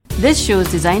This show is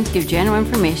designed to give general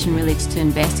information related to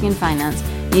investing and finance.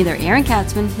 Neither Aaron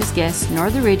Katzman, his guests,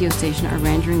 nor the radio station are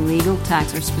rendering legal,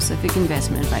 tax, or specific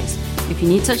investment advice. If you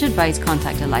need such advice,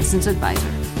 contact a licensed advisor.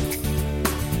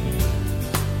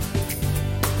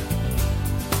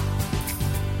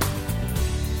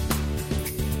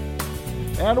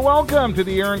 And welcome to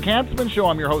the Aaron Katzman Show.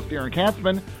 I'm your host, Aaron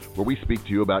Katzman, where we speak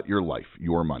to you about your life,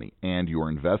 your money, and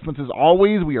your investments. As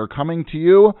always, we are coming to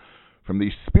you from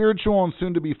the spiritual and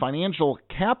soon-to-be financial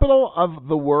capital of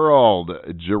the world,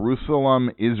 Jerusalem,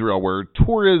 Israel, where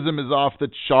tourism is off the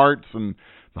charts and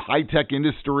the high-tech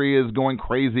industry is going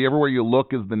crazy. Everywhere you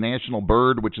look is the national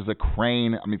bird, which is a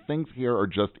crane. I mean, things here are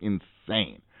just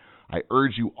insane. I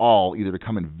urge you all either to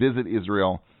come and visit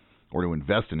Israel or to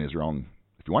invest in Israel. And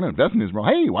if you want to invest in Israel,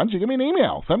 hey, why don't you give me an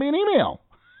email? Send me an email.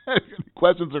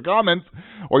 Questions or comments,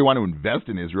 or you want to invest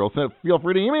in Israel, so feel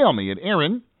free to email me at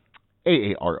Aaron,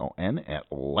 Aaron, at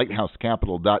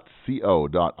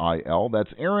lighthousecapital.co.il.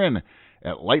 That's Aaron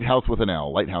at lighthouse with an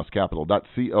L,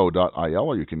 lighthousecapital.co.il,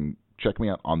 or you can check me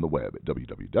out on the web at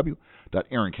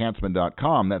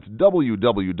www.aaronkatzman.com. That's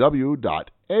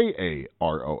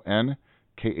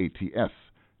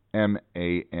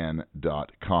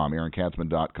www.aaronkatzman.com,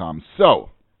 aaronkatzman.com. So,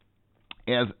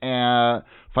 as a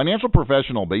financial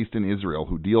professional based in Israel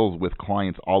who deals with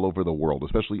clients all over the world,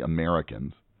 especially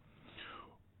Americans,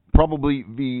 probably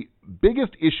the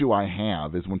biggest issue I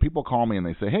have is when people call me and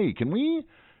they say, "Hey, can we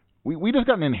just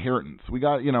got an inheritance. We've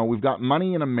got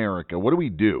money in America. What do we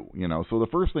do?" So the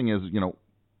first thing is,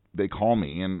 they call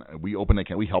me and we help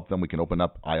them. We can open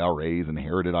up IRAs,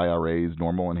 inherited IRAs,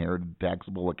 normal inherited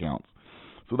taxable accounts.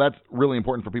 So that's really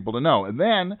important for people to know. And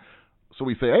then, so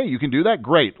we say, "Hey, you can do that?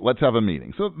 Great. Let's have a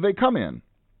meeting." So they come in.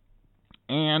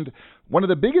 And one of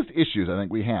the biggest issues I think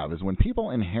we have is when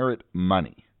people inherit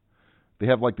money, they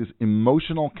have like this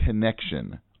emotional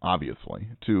connection, obviously,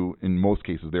 to, in most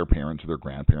cases, their parents or their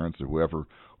grandparents or whoever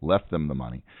left them the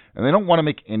money. And they don't want to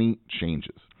make any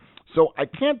changes. So I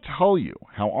can't tell you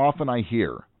how often I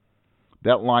hear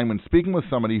that line when speaking with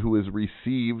somebody who has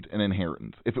received an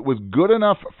inheritance. If it was good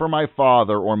enough for my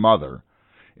father or mother,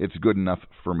 it's good enough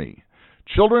for me.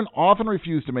 Children often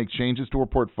refuse to make changes to a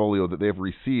portfolio that they have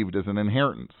received as an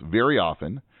inheritance. Very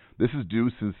often, this is due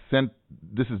to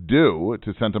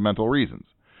sentimental reasons.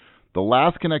 The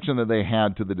last connection that they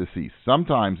had to the deceased.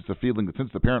 Sometimes it's a feeling that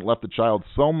since the parent left the child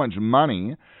so much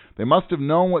money, they must have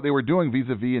known what they were doing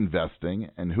vis-a-vis investing,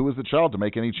 and who is the child to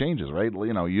make any changes, right?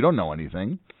 You don't know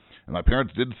anything, and my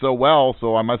parents did so well,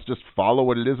 so I must just follow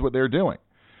what they're doing.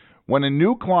 When a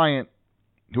new client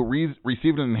who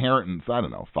received an inheritance,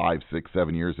 5, 6,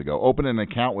 7 years ago, opened an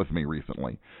account with me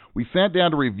recently, we sat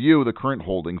down to review the current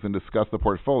holdings and discuss the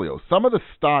portfolio. Some of the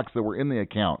stocks that were in the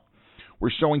account were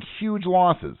showing huge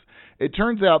losses. It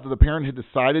turns out that the parent had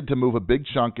decided to move a big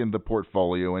chunk in the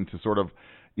portfolio into sort of,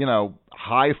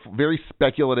 high, very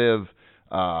speculative,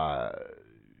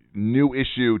 new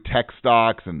issue tech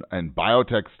stocks and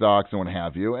biotech stocks and what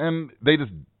have you, and they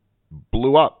just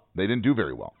blew up. They didn't do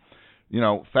very well.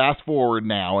 Fast forward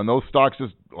now, and those stocks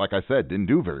just, like I said, didn't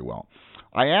do very well.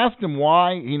 I asked him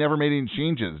why he never made any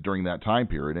changes during that time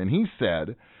period, and he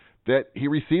said that he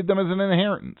received them as an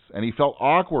inheritance, and he felt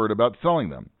awkward about selling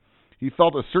them. He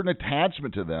felt a certain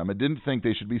attachment to them and didn't think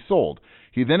they should be sold.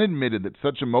 He then admitted that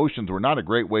such emotions were not a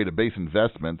great way to base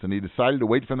investments, and he decided to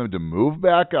wait for them to move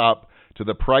back up to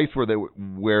the price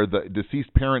where the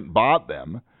deceased parent bought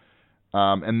them,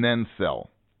 and then sell.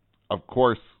 Of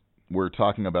course, we're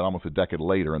talking about almost a decade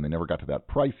later, and they never got to that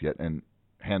price yet, and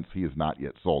hence he is not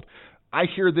yet sold. I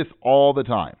hear this all the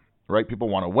time, right? People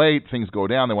want to wait. Things go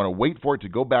down. They want to wait for it to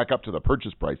go back up to the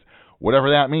purchase price,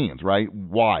 whatever that means, right?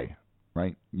 Why,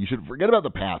 right? You should forget about the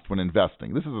past when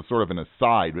investing. This is a sort of an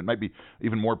aside, but it might be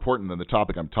even more important than the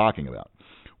topic I'm talking about.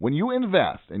 When you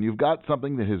invest and you've got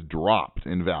something that has dropped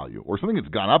in value or something that's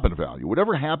gone up in value,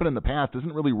 whatever happened in the past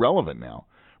isn't really relevant now.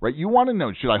 Right? You want to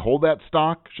know, should I hold that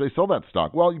stock? Should I sell that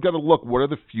stock? Well, you've got to look, what are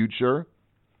the future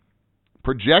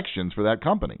projections for that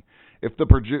company? If the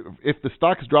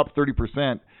stock has dropped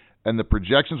 30% and the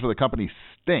projections for the company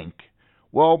stink,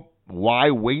 well, why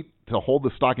wait to hold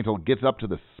the stock until it gets up to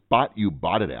the spot you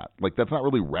bought it at? Like, that's not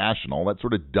really rational. That's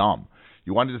sort of dumb.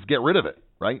 You want to just get rid of it,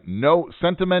 right? No,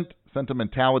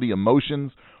 sentimentality,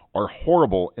 emotions are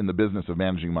horrible in the business of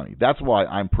managing money. That's why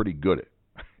I'm pretty good at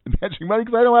managing money,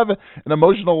 because I don't have an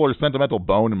emotional or sentimental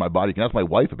bone in my body. You can ask my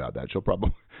wife about that. She'll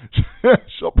probably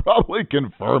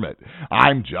confirm it.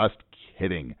 I'm just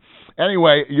kidding.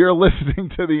 Anyway, you're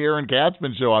listening to the Aaron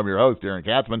Katzman Show. I'm your host, Aaron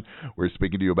Katzman. We're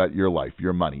speaking to you about your life,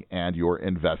 your money, and your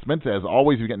investments. As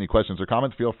always, if you get any questions or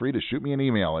comments, feel free to shoot me an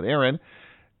email at Aaron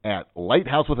at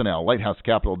Lighthouse with an L,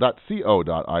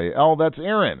 lighthousecapital.co.il. That's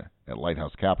Aaron at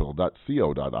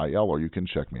lighthousecapital.co.il, or you can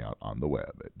check me out on the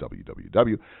web at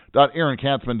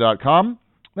www.aaronkatzman.com.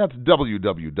 That's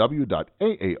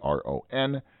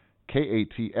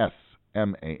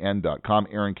www.aaronkatzman.com,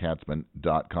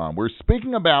 aaronkatzman.com. We're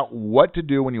speaking about what to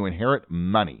do when you inherit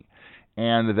money,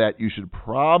 and that you should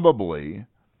probably,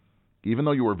 even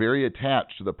though you were very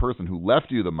attached to the person who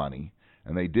left you the money,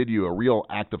 and they did you a real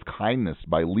act of kindness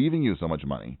by leaving you so much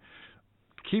money,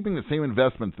 keeping the same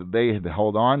investments that they had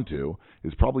held on to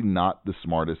is probably not the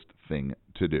smartest thing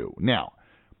to do. Now,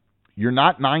 you're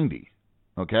not 90,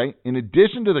 okay? In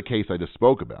addition to the case I just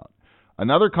spoke about,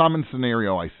 another common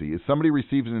scenario I see is somebody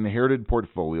receives an inherited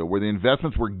portfolio where the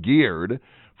investments were geared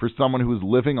for someone who is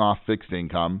living off fixed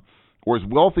income or is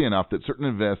wealthy enough that certain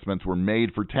investments were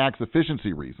made for tax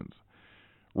efficiency reasons.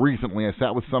 Recently, I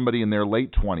sat with somebody in their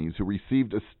late 20s who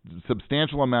received a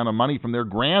substantial amount of money from their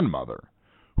grandmother,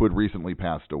 who had recently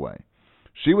passed away.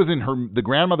 The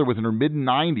grandmother was in her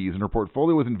mid-90s, and her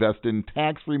portfolio was invested in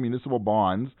tax-free municipal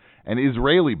bonds and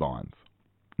Israeli bonds.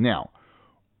 Now,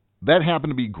 that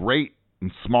happened to be great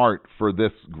and smart for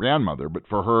this grandmother, but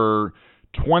for her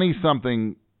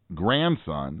 20-something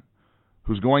grandson,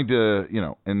 who's going to,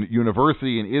 in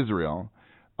university in Israel,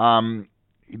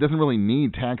 he doesn't really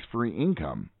need tax-free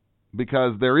income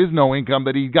because there is no income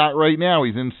that he got right now.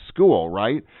 He's in school,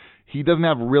 right? He doesn't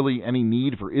have really any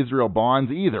need for Israel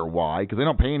bonds either. Why? Because they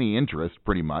don't pay any interest,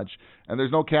 pretty much, and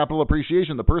there's no capital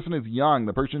appreciation. The person is young.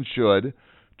 The person should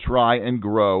try and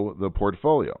grow the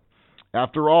portfolio.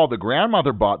 After all, the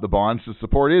grandmother bought the bonds to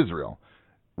support Israel,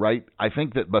 right? I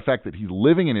think that the fact that he's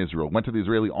living in Israel, went to the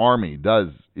Israeli army, does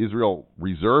Israel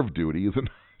reserve duty, isn't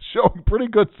showing pretty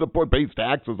good support, pays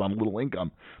taxes on little income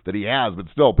that he has, but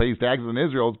still pays taxes in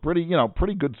Israel. It's pretty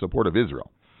good support of Israel,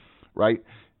 right?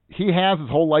 He has his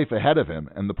whole life ahead of him,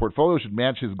 and the portfolio should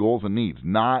match his goals and needs,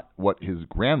 not what his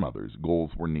grandmother's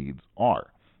goals or needs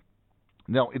are.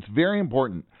 Now, it's very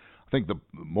important. I think the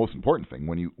most important thing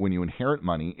when you inherit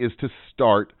money is to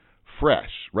start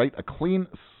fresh, right? A clean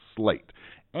slate.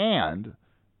 And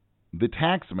the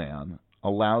tax man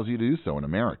allows you to do so in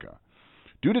America.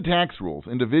 Due to tax rules,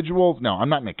 individuals, now I'm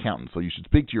not an accountant, so you should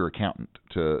speak to your accountant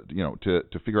to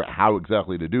figure out how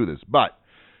exactly to do this, but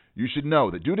you should know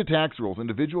that due to tax rules,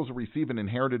 individuals who receive an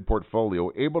inherited portfolio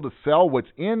are able to sell what's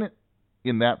in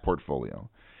that portfolio,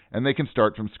 and they can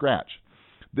start from scratch.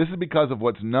 This is because of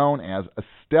what's known as a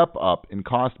step up in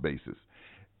cost basis.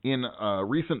 In a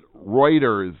recent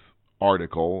Reuters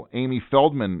article, Amy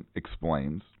Feldman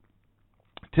explains,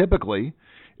 typically,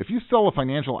 if you sell a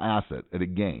financial asset at a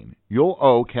gain, you'll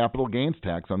owe capital gains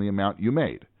tax on the amount you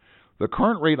made. The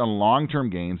current rate on long-term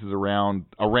gains is around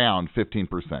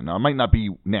 15%. Now, it might not be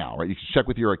now, right? You should check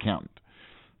with your accountant.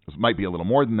 It might be a little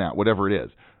more than that, whatever it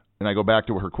is. And I go back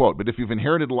to her quote. But if you've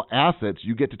inherited assets,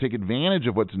 you get to take advantage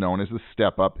of what's known as the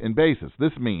step-up in basis.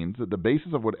 This means that the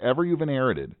basis of whatever you've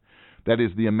inherited, that is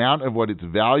the amount of what it's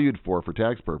valued for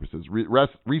tax purposes,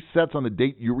 resets on the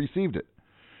date you received it.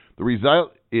 The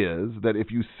result is that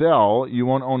if you sell, you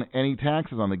won't own any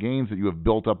taxes on the gains that you have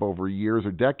built up over years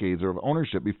or decades of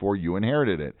ownership before you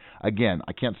inherited it. Again,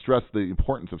 I can't stress the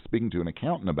importance of speaking to an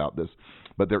accountant about this,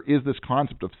 but there is this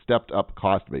concept of stepped-up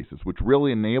cost basis, which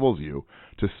really enables you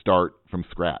to start from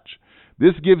scratch.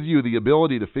 This gives you the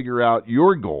ability to figure out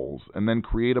your goals and then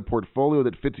create a portfolio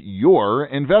that fits your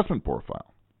investment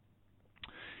profile.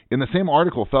 In the same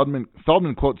article,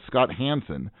 Feldman quotes Scott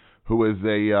Hansen, who is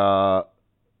a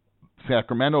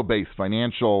Sacramento-based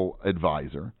financial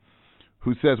advisor,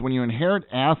 who says when you inherit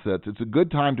assets, it's a good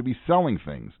time to be selling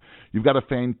things. You've got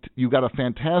a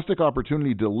fantastic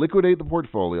opportunity to liquidate the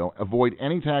portfolio, avoid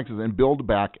any taxes, and build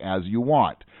back as you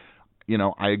want.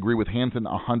 I agree with Hansen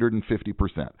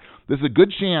 150%. There's a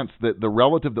good chance that the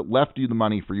relative that left you the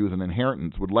money for you as an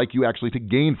inheritance would like you actually to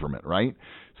gain from it, right?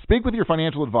 Speak with your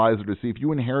financial advisor to see if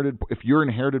your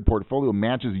inherited portfolio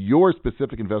matches your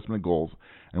specific investment goals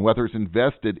and whether it's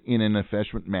invested in an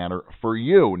efficient manner for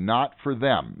you, not for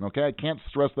them. Okay? I can't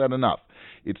stress that enough.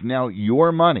 It's now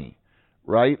your money,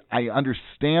 right? I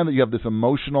understand that you have this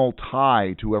emotional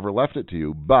tie to whoever left it to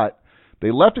you, but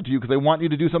they left it to you because they want you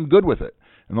to do some good with it.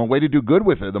 And the way to do good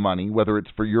with it, the money, whether it's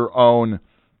for your own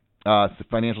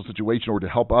financial situation or to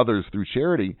help others through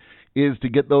charity, is to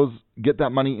get that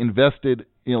money invested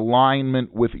in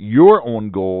alignment with your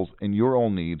own goals and your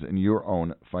own needs and your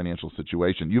own financial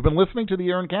situation. You've been listening to the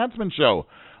Aaron Katzman Show.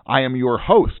 I am your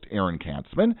host, Aaron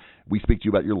Katzman. We speak to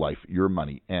you about your life, your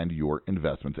money, and your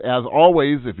investments. As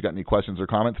always, if you've got any questions or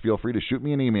comments, feel free to shoot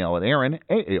me an email at Aaron,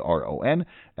 Aaron,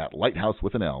 at Lighthouse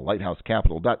with an L,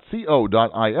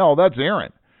 lighthousecapital.co.il. That's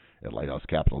Aaron at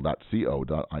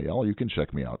lighthousecapital.co.il. You can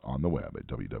check me out on the web at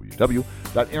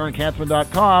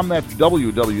www.aaronkatzman.com. That's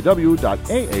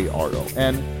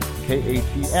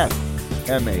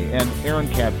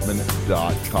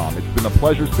www.aaronkatzman.com. It's been a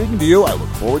pleasure speaking to you. I look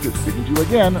forward to speaking to you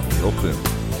again real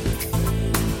soon.